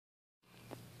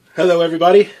Hello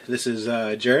everybody, this is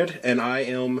Jared, and I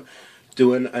am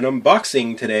doing an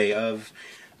unboxing today of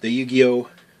the Yu-Gi-Oh!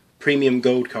 Premium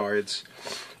Gold cards.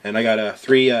 And I got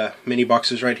three mini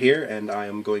boxes right here, and I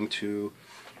am going to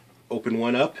open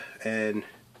one up and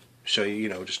show you,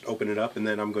 just open it up, and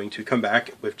then I'm going to come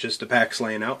back with just the packs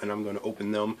laying out, and I'm going to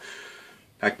open them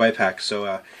pack by pack.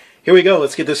 So here we go,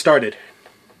 let's get this started.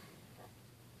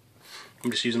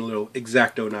 I'm just using a little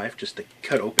X-Acto knife just to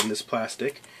cut open this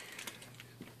plastic.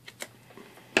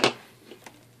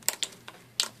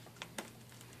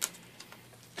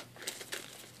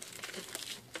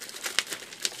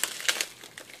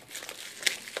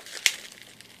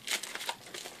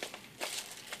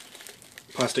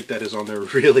 Plastic that is on there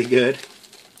really good.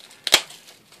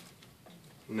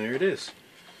 And there it is.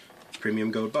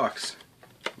 Premium Gold box.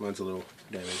 Mine's a little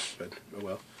damaged, but oh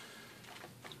well.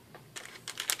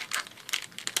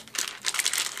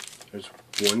 There's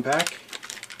one pack.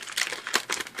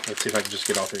 Let's see if I can just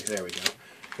get all three. There we go.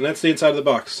 And that's the inside of the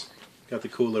box. Got the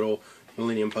cool little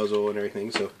Millennium puzzle and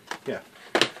everything, so yeah.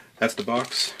 That's the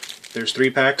box. There's 3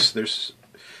 packs. There's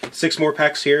 6 more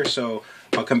packs here, so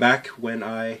I'll come back when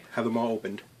I have them all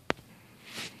opened.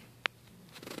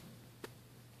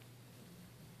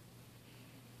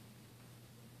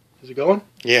 Is it going?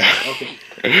 Yeah.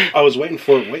 Okay. I was waiting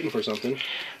for something.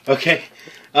 Okay.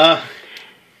 I'm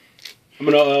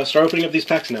gonna start opening up these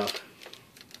packs now.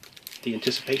 The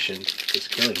anticipation is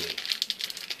killing me.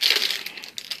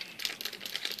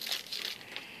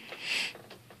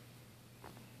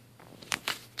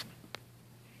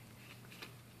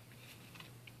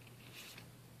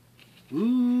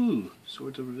 Ooh,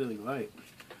 Swords of Revealing Light.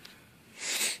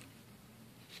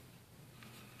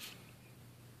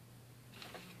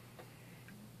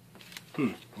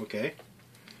 Okay.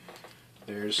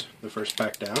 There's the first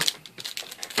pack down.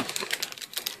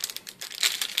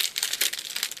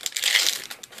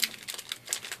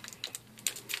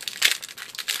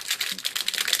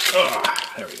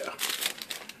 There we go.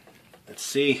 Let's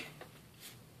see.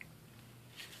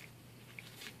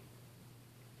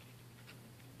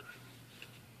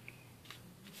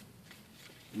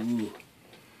 Ooh.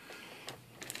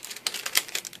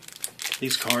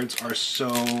 These cards are so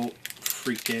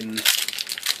freaking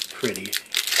pretty.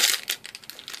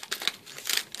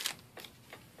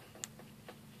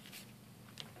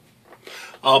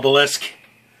 Obelisk.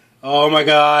 Oh my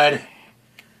god.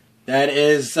 That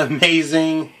is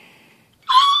amazing.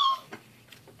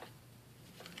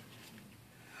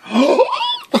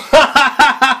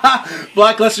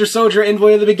 Blackluster Soldier,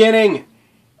 Envoy of the Beginning.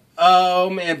 Oh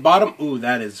man, bottom. Ooh,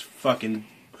 that is fucking.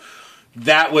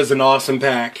 That was an awesome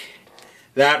pack.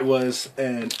 That was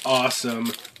an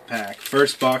awesome pack.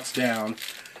 First box down.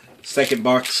 Second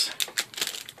box.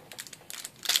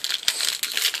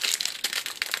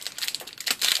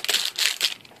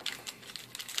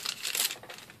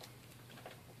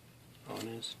 On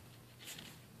is.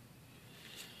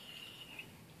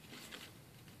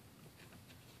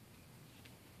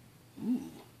 Ooh.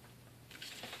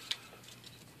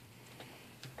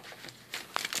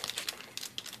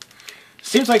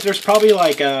 Seems like there's probably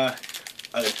like an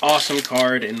awesome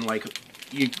card in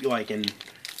in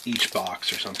each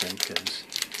box or something. Because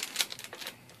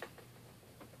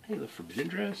hey, the Forbidden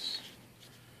Dress,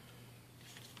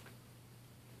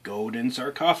 Golden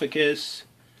Sarcophagus.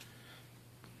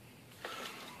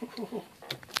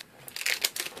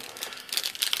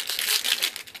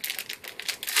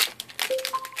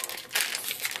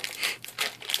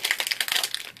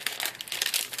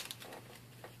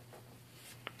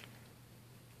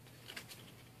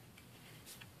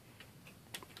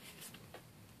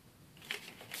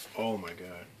 Oh my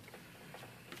god.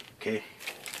 Okay.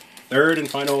 Third and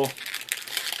final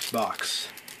box.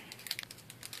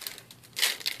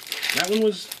 That one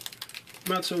was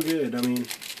not so good. I mean,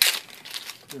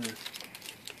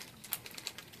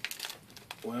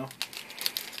 well,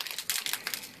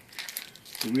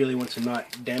 you really want to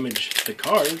not damage the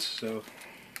cards, so.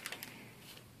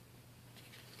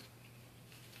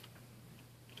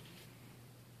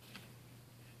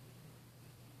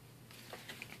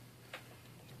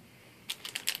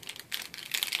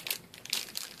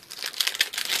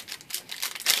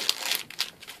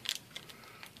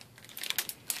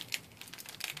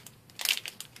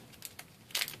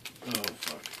 Oh,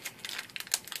 fuck.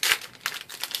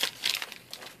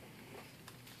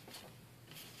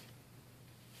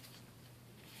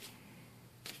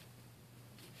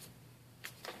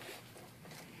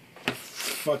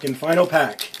 Fucking final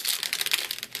pack.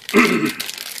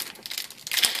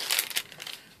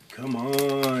 Come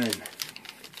on.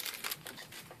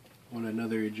 Want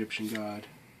another Egyptian god.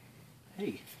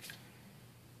 Hey.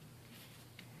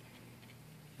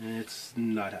 And it's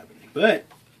not happening. But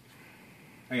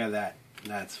I got that.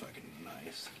 That's fucking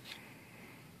nice.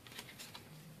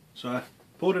 So I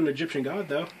pulled an Egyptian god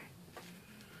though.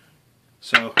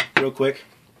 So real quick,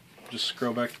 just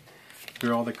scroll back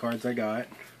through all the cards I got.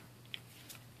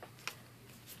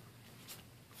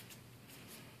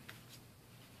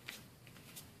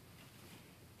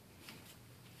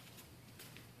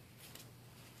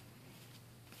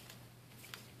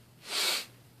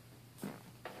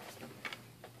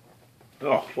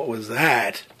 Oh, what was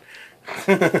that?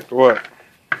 What?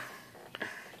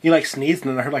 You like sneezed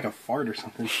and I heard like a fart or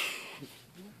something.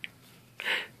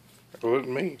 It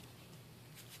wasn't me.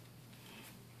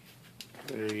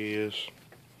 There he is.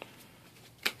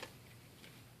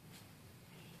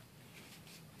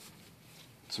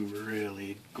 Some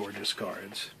really gorgeous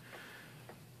cards.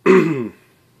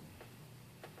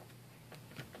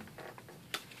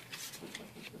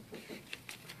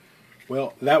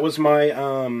 Well, that was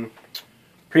my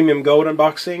Premium Gold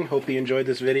unboxing. Hope you enjoyed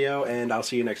this video, and I'll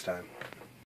see you next time.